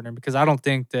podcast partner because I don't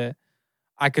think that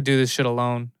I could do this shit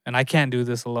alone and I can't do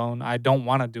this alone. I don't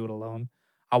want to do it alone.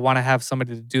 I want to have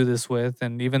somebody to do this with.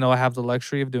 And even though I have the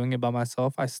luxury of doing it by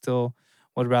myself, I still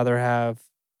would rather have,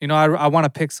 I want to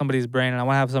pick somebody's brain and I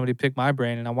want to have somebody pick my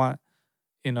brain and I want,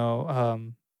 you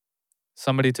know,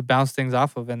 somebody to bounce things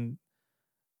off of. And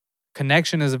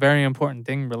connection is a very important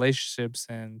thing in relationships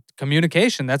and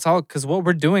communication. That's all. Cause what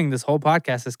we're doing this whole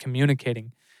podcast is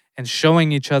communicating and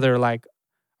showing each other like,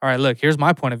 all right, look, here's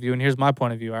my point of view and here's my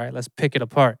point of view. All right, let's pick it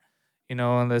apart.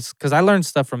 And this because I learned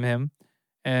stuff from him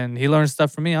and he learned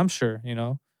stuff from me, I'm sure.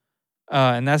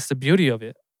 And that's the beauty of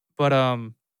it. But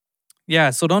yeah,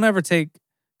 so don't ever take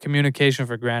communication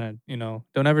for granted.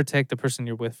 Don't ever take the person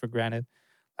you're with for granted.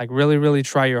 Like really, really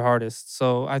try your hardest.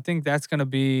 So I think that's gonna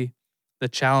be the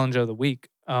challenge of the week.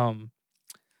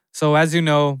 So as you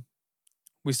know,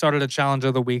 we started a challenge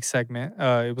of the week segment.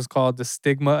 It was called the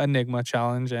Stigma Enigma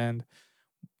Challenge, and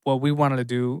what we wanted to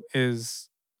do is,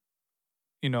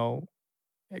 you know,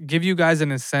 give you guys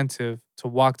an incentive to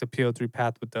walk the PO3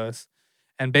 path with us.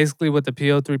 And basically, what the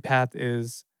PO3 path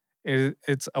is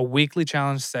it's a weekly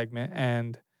challenge segment.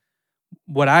 And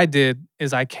what I did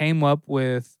is I came up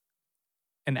with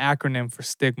an acronym for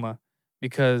stigma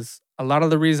because a lot of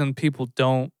the reason people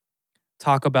don't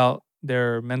talk about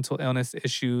their mental illness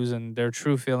issues and their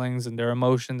true feelings and their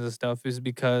emotions and stuff is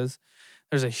because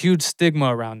there's a huge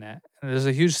stigma around that. And there's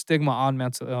a huge stigma on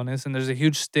mental illness, and there's a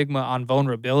huge stigma on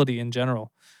vulnerability in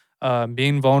general.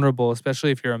 Being vulnerable,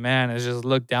 especially if you're a man, is just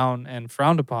looked down and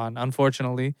frowned upon.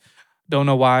 Unfortunately, don't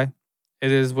know why.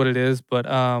 It is what it is. But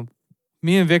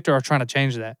me and Victor are trying to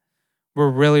change that. We're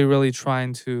really, really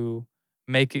trying to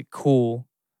make it cool.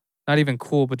 Not even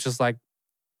cool, but just like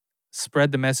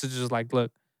spread the messages. Like,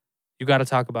 look, you got to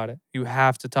talk about it. You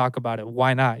have to talk about it.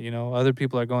 Why not? Other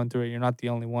people are going through it. You're not the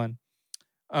only one.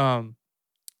 Um,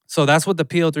 So that's what the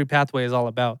PO3 pathway is all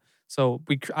about. So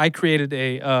I created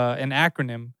an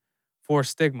acronym for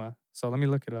stigma. So let me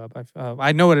look it up.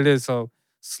 I know what it is. So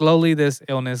slowly this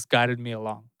illness guided me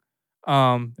along.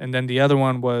 And then the other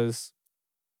one was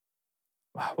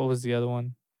what was the other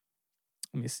one?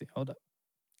 Let me see. Hold up.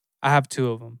 I have two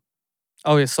of them.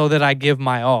 Oh yeah, so that I give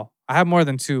my all. I have more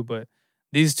than two, but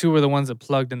these two were the ones that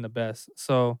plugged in the best.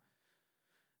 So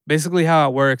basically, how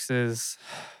it works is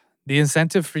the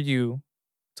incentive for you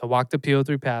to walk the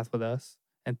PO3 path with us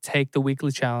and take the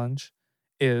weekly challenge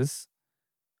is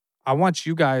I want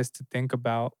you guys to think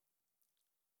about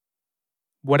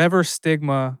whatever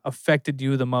stigma affected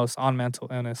you the most on mental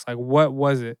illness. Like, what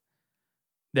was it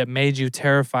that made you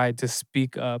terrified to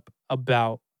speak up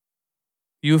about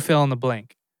you fill in the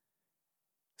blank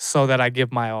so that I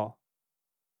give my all?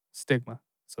 Stigma,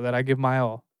 so that I give my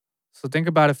all. So think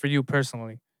about it for you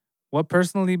personally. What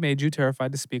personally made you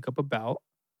terrified to speak up about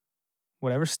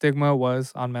whatever stigma it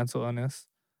was on mental illness,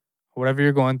 or whatever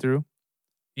you're going through?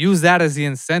 Use that as the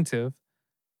incentive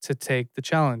to take the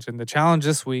challenge. And the challenge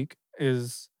this week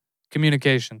is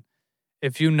communication.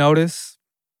 If you notice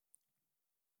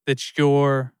that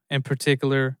you're in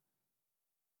particular,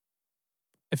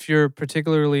 if you're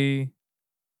particularly,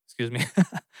 excuse me,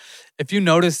 if you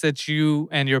notice that you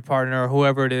and your partner or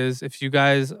whoever it is, if you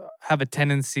guys have a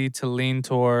tendency to lean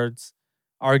towards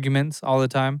arguments all the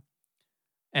time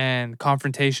and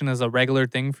confrontation is a regular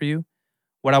thing for you,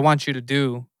 what I want you to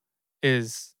do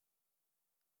is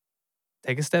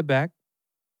take a step back,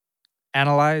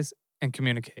 analyze, and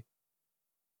communicate.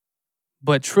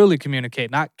 But truly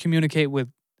communicate, not communicate with,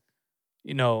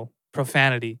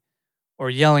 profanity or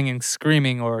yelling and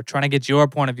screaming or trying to get your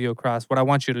point of view across. What I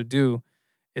want you to do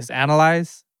is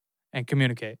analyze and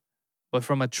communicate, but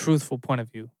from a truthful point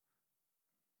of view.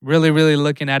 Really, really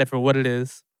looking at it for what it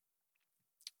is,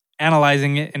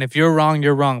 analyzing it. And if you're wrong,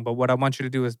 you're wrong. But what I want you to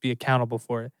do is be accountable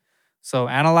for it. So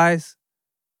analyze,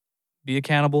 be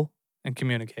accountable, and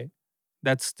communicate.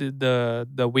 That's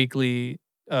the weekly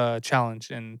challenge,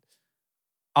 and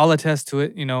I'll attest to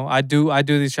it. I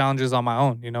do these challenges on my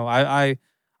own.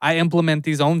 I implement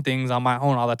these own things on my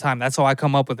own all the time. That's how I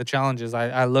come up with the challenges.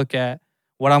 I look at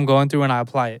what I'm going through and I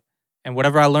apply it. And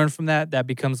whatever I learn from that, that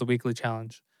becomes the weekly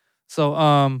challenge.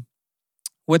 So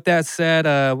with that said,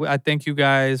 I thank you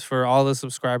guys for all the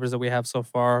subscribers that we have so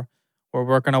far. We're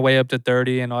working our way up to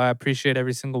 30, and I appreciate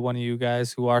every single one of you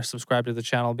guys who are subscribed to the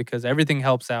channel because everything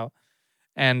helps out.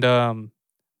 And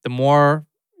the more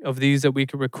of these that we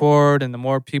could record and the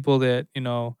more people that,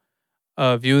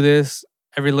 view this,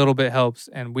 every little bit helps.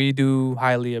 And we do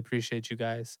highly appreciate you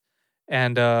guys.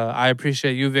 And I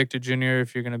appreciate you, Victor Jr.,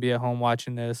 if you're going to be at home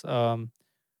watching this.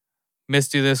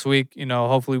 Missed you this week.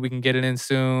 Hopefully we can get it in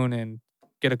soon and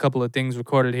get a couple of things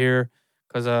recorded here.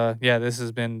 Cause yeah, this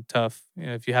has been tough.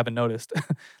 If you haven't noticed,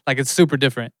 like it's super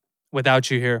different without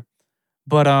you here.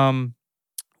 But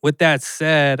with that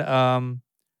said,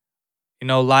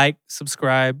 like,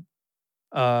 subscribe,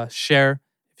 share.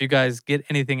 If you guys get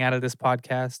anything out of this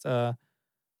podcast,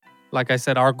 like I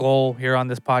said, our goal here on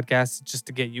this podcast is just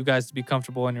to get you guys to be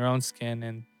comfortable in your own skin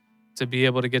and to be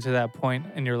able to get to that point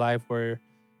in your life where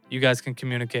you guys can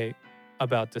communicate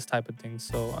about this type of thing.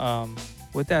 So,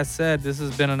 with that said, this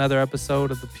has been another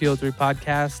episode of the PO3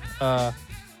 podcast.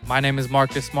 My name is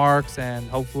Marcus Marks, and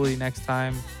hopefully next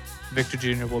time Victor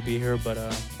Jr. will be here, but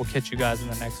we'll catch you guys in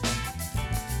the next one.